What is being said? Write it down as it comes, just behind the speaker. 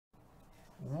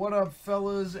What up,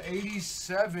 fellas?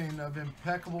 87 of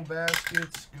Impeccable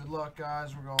baskets. Good luck,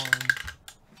 guys. We're going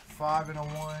 5 and a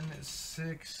 1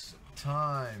 6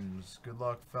 times. Good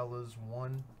luck, fellas.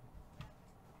 1,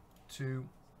 2,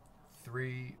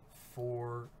 3,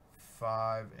 4,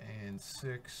 5, and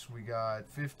 6. We got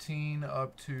 15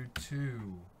 up to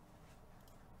 2.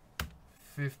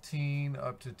 15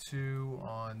 up to 2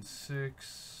 on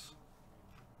 6.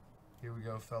 Here we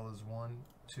go, fellas. 1,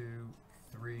 2,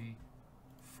 3,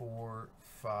 4,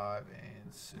 5,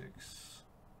 and 6.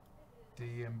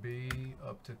 DMB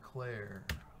up to Claire.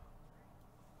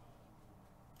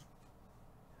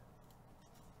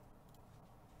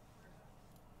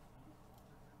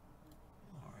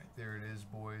 All right, there it is,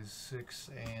 boys. 6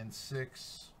 and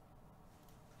 6.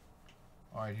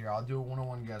 All right, here, I'll do a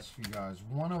one-on-one guess for you guys.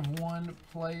 One-of-one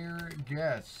player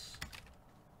guess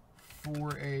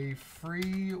for a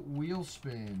free wheel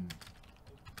spin.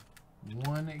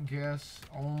 One guess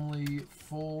only,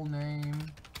 full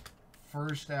name,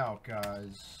 first out,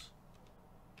 guys.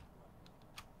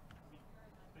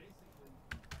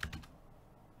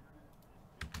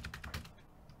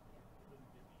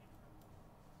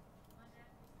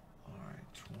 All right,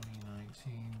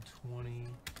 2019-20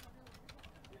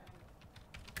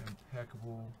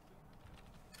 Impeccable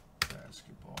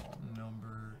basketball,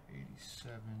 number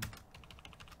 87.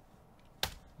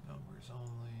 Numbers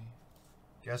only.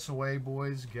 Guess away,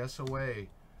 boys. Guess away.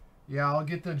 Yeah, I'll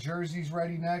get the jerseys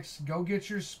ready next. Go get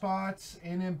your spots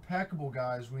in Impeccable,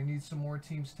 guys. We need some more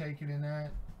teams taking in that.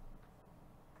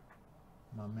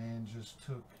 My man just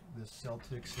took the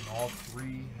Celtics in all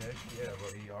 3. Heck yeah,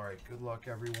 buddy. All right, good luck,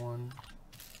 everyone. All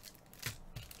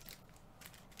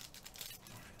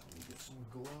right, let me get some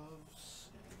gloves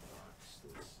and box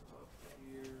this up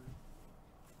here.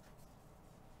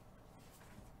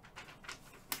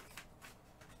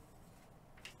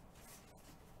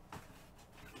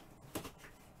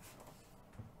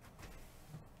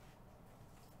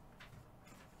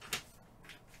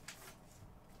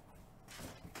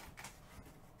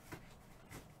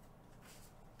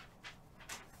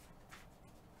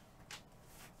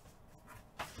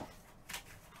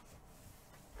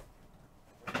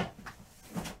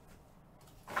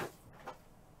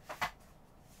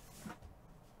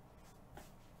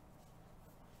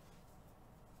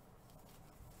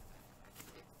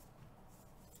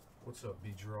 What's up,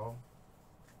 B-Draw?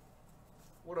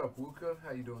 What up, Wuka?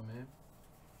 How you doing, man?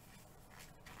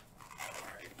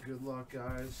 Alright, good luck,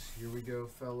 guys. Here we go,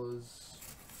 fellas.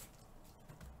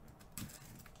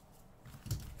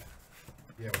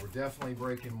 Yeah, we're definitely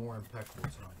breaking more Impeccable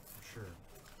tonight, for sure.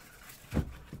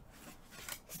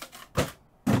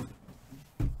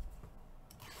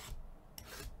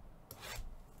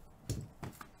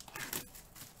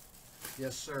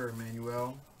 Yes, sir,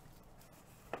 Manuel.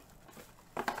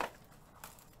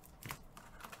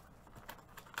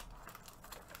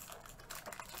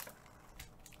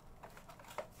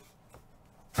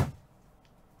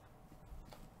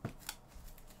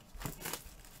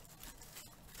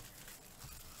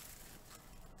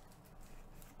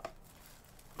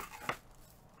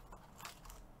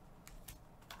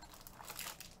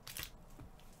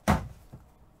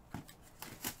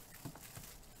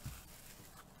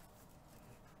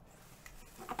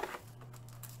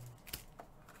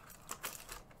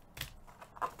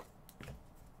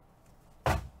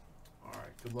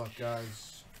 Good luck,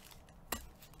 guys.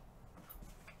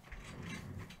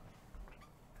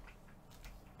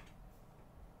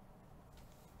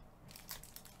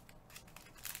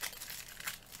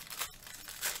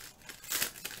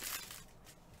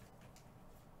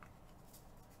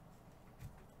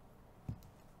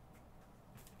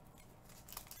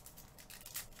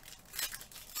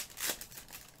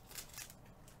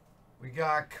 We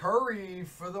got Curry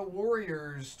for the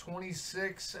Warriors,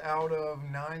 26 out of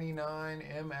 99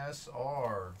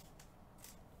 MSR.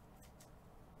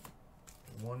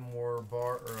 One more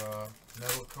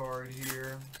metal card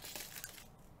here.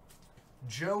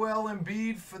 Joel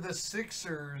Embiid for the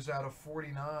Sixers out of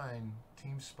 49,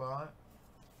 team spot.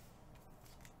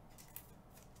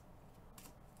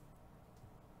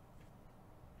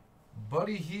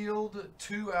 Buddy Hield,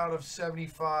 2 out of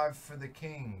 75 for the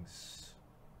Kings.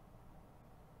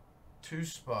 2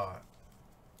 spot.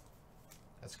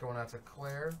 That's going out to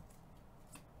Claire.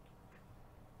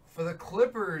 For the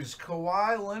Clippers,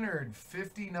 Kawhi Leonard,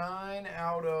 59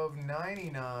 out of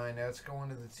 99. That's going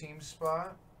to the team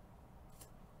spot.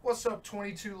 What's up,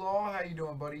 22 Law? How you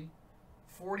doing, buddy?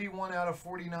 41 out of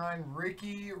 49,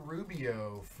 Ricky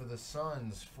Rubio for the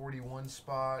Suns. 41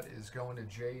 spot is going to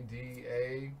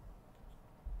JDA.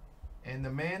 And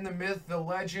the man, the myth, the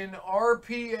legend,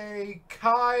 RPA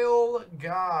Kyle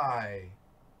Guy.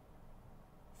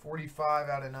 45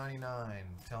 out of 99. I'm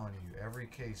telling you, every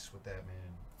case with that, man.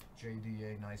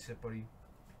 JDA, nice hit, buddy.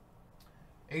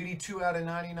 82 out of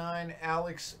 99,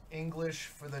 Alex English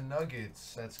for the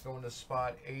Nuggets. That's going to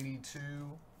spot 82.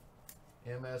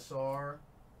 MSR.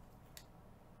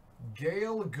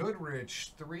 Gail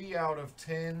Goodrich, 3 out of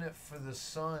 10 for the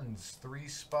Suns. 3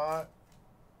 spot.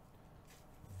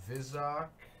 Vizak.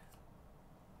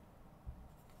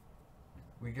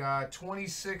 We got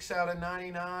 26 out of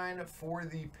 99 for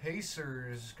the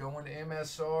Pacers. Going to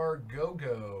MSR.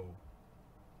 Go-Go.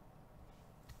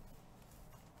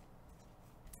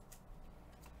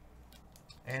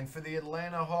 And for the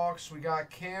Atlanta Hawks, we got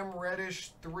Cam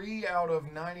Reddish, 3 out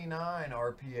of 99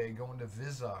 RPA going to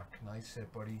Vizak. Nice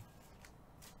hit, buddy.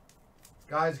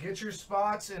 Guys, get your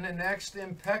spots in the next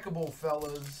Impeccable,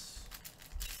 fellas.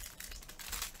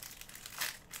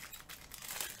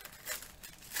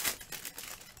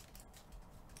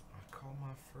 I called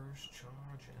my first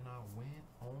charge and I went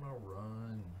on a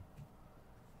run.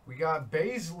 We got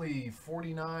Baisley,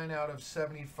 49 out of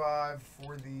 75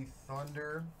 for the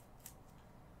Thunder.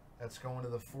 That's going to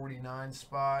the 49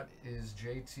 spot is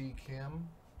JT Kim.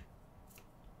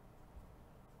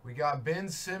 We got Ben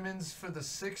Simmons for the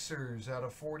Sixers out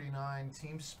of 49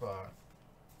 team spot.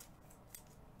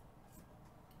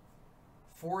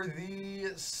 For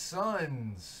the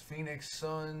Suns, Phoenix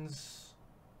Suns,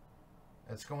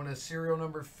 that's going to serial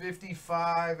number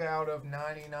 55 out of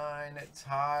 99,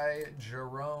 Ty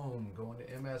Jerome, going to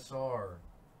MSR.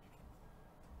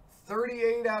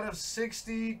 38 out of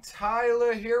 60,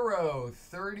 Tyler Hero.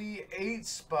 38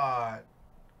 spot,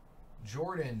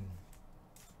 Jordan.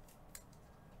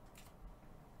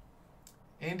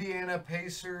 Indiana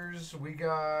Pacers, we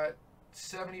got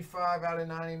 75 out of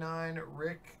 99,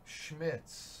 Rick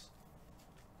Schmitz.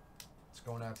 It's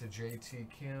going out to JT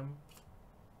Kim.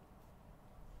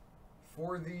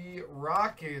 For the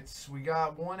Rockets, we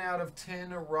got 1 out of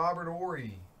 10, Robert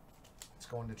Horry. It's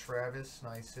going to Travis.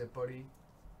 Nice hit, buddy.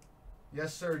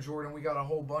 Yes, sir, Jordan. We got a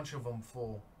whole bunch of them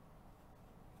full.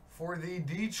 For the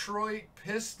Detroit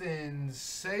Pistons,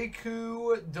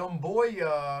 Sekou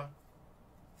Doumbouya,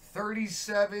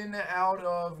 37 out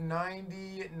of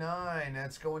 99.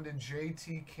 That's going to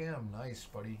JT Kim. Nice,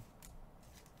 buddy.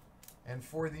 And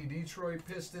for the Detroit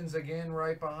Pistons, again,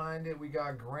 right behind it, we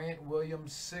got Grant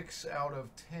Williams, 6 out of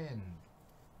 10.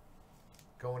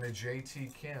 Going to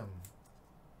JT Kim.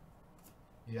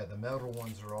 Yeah, the metal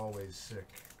ones are always sick.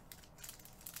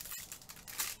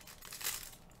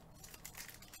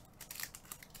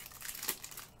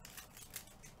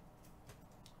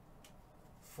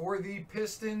 For the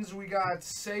Pistons, we got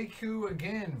Sekou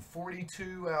again,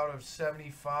 42 out of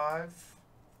 75.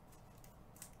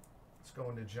 It's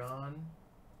going to John.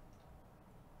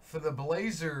 For the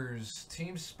Blazers,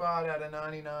 team spot out of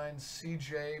 99,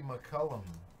 CJ McCollum.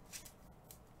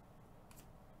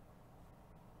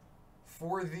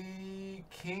 For the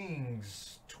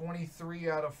Kings, 23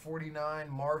 out of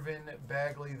 49, Marvin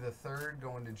Bagley III,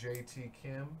 going to JT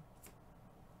Kim.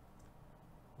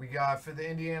 We got for the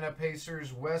Indiana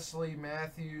Pacers, Wesley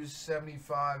Matthews,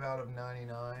 75 out of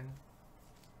 99.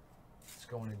 It's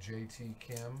going to JT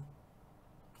Kim.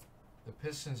 The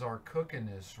Pistons are cooking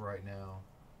this right now.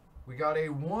 We got a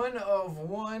 1 of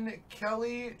 1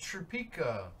 Kelly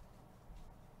Tripica.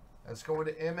 That's going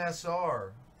to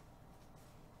MSR.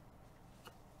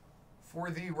 For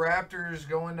the Raptors,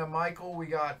 going to Michael, we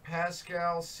got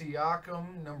Pascal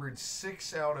Siakam, numbered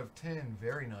 6 out of 10.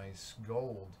 Very nice.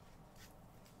 Gold.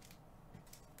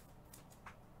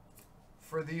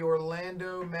 For the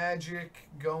Orlando Magic,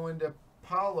 going to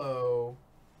Paulo,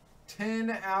 10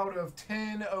 out of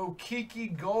 10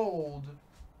 Okiki Gold.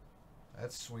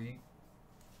 That's sweet.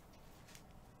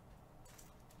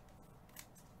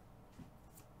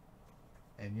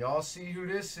 And y'all see who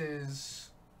this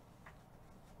is.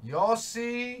 Y'all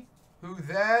see who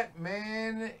that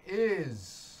man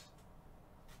is.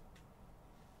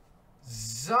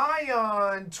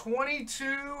 Zion, 22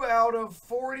 out of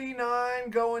 49,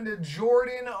 going to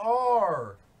Jordan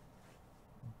R.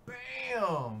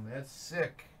 Bam! That's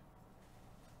sick.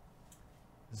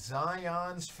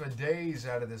 Zion's for days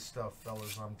out of this stuff,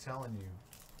 fellas, I'm telling you.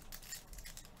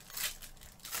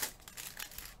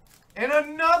 And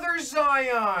another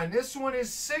Zion. This one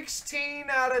is 16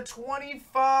 out of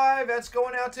 25. That's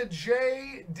going out to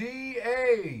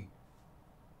JDA.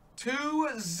 2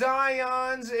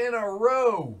 Zions in a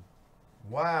row.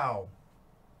 Wow.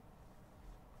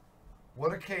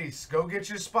 What a case. Go get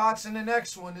your spots in the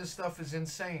next one. This stuff is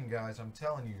insane, guys. I'm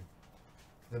telling you.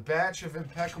 The batch of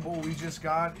Impeccable we just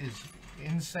got is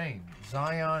insane.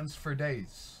 Zions for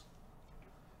days.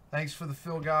 Thanks for the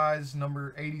fill, guys.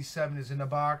 Number 87 is in the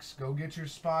box. Go get your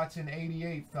spots in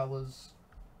 88, fellas.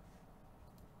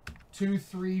 2,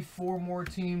 3, 4 more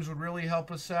teams would really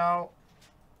help us out.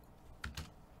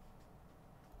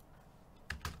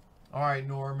 All right,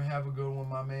 Norm, have a good one,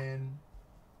 my man.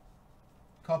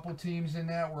 Couple teams in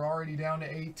that. We're already down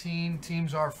to 18.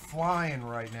 Teams are flying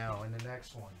right now in the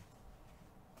next one.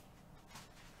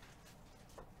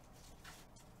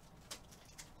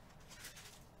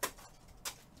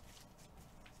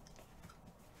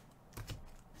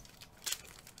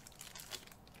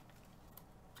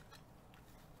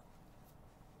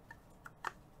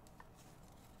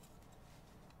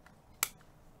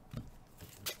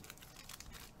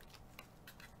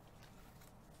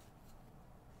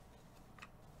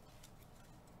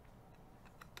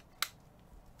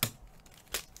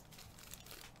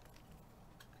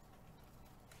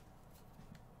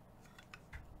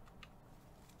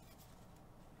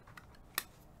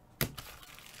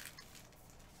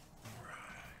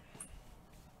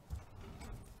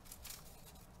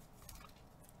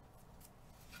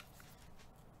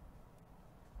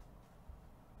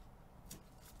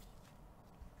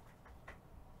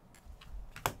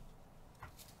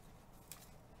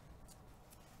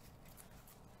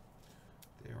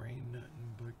 There ain't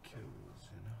nothing but killers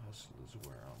and hustlers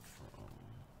where I'm from.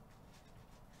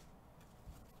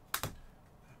 That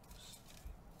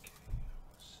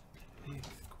was in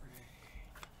 8th grade.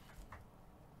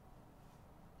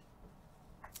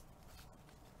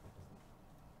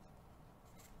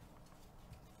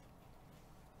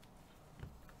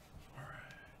 All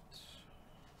right.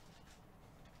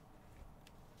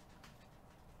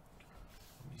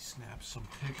 Let me snap some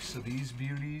pics of these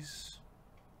beauties.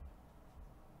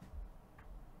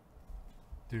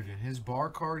 Dude, in his bar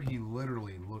card, he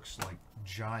literally looks like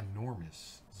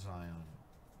ginormous Zion.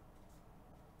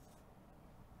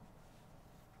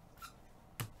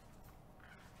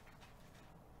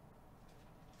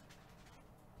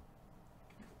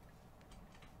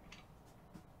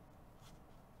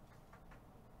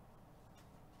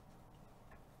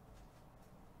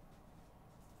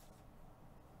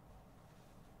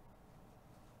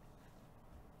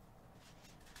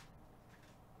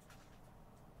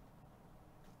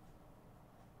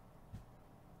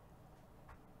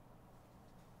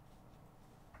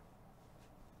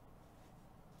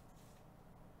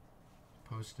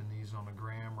 Posting these on the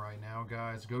gram right now,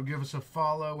 guys. Go give us a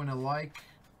follow and a like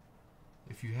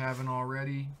if you haven't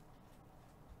already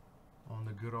on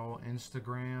the good old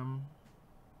Instagram.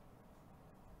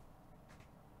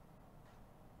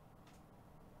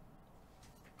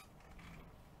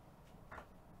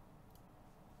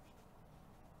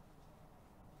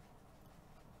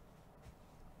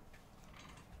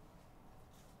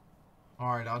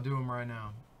 All right, I'll do them right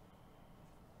now.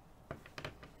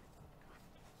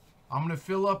 I'm going to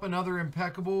fill up another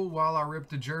Impeccable while I rip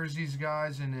the jerseys,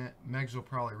 guys, and Megs will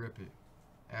probably rip it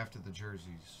after the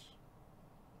jerseys.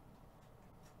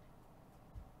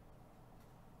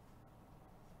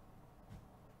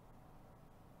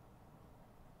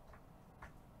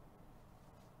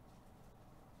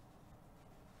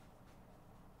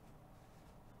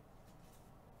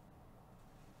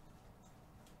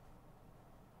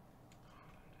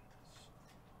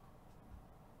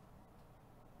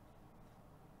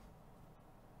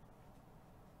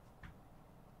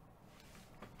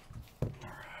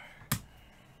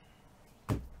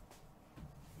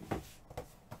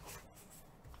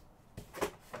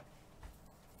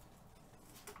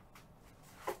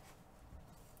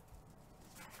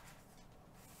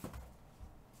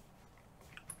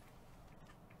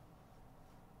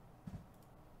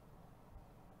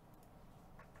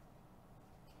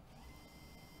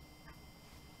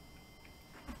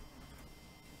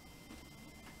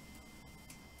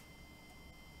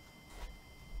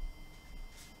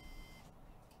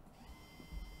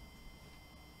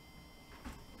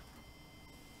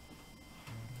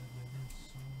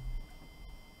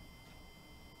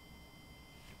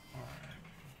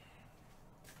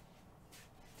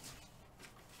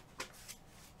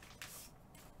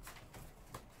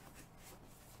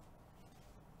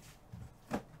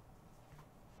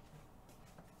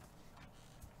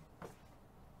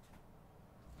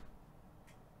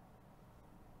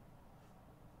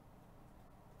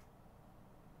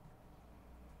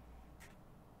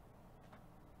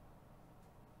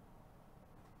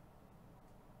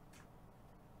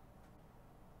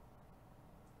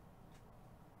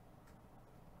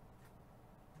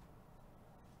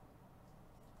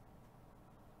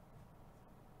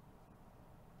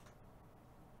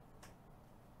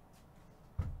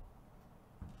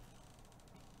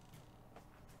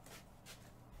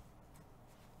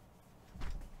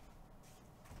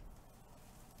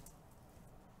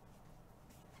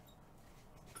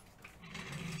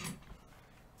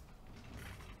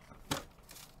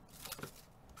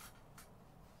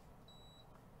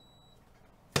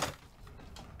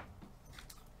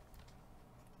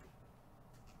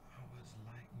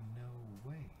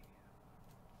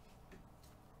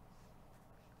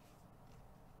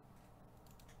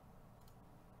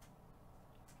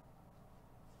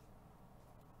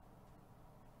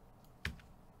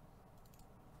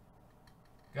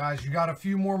 Guys, you got a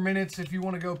few more minutes if you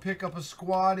want to go pick up a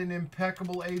squad in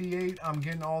Impeccable 88. I'm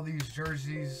getting all these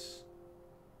jerseys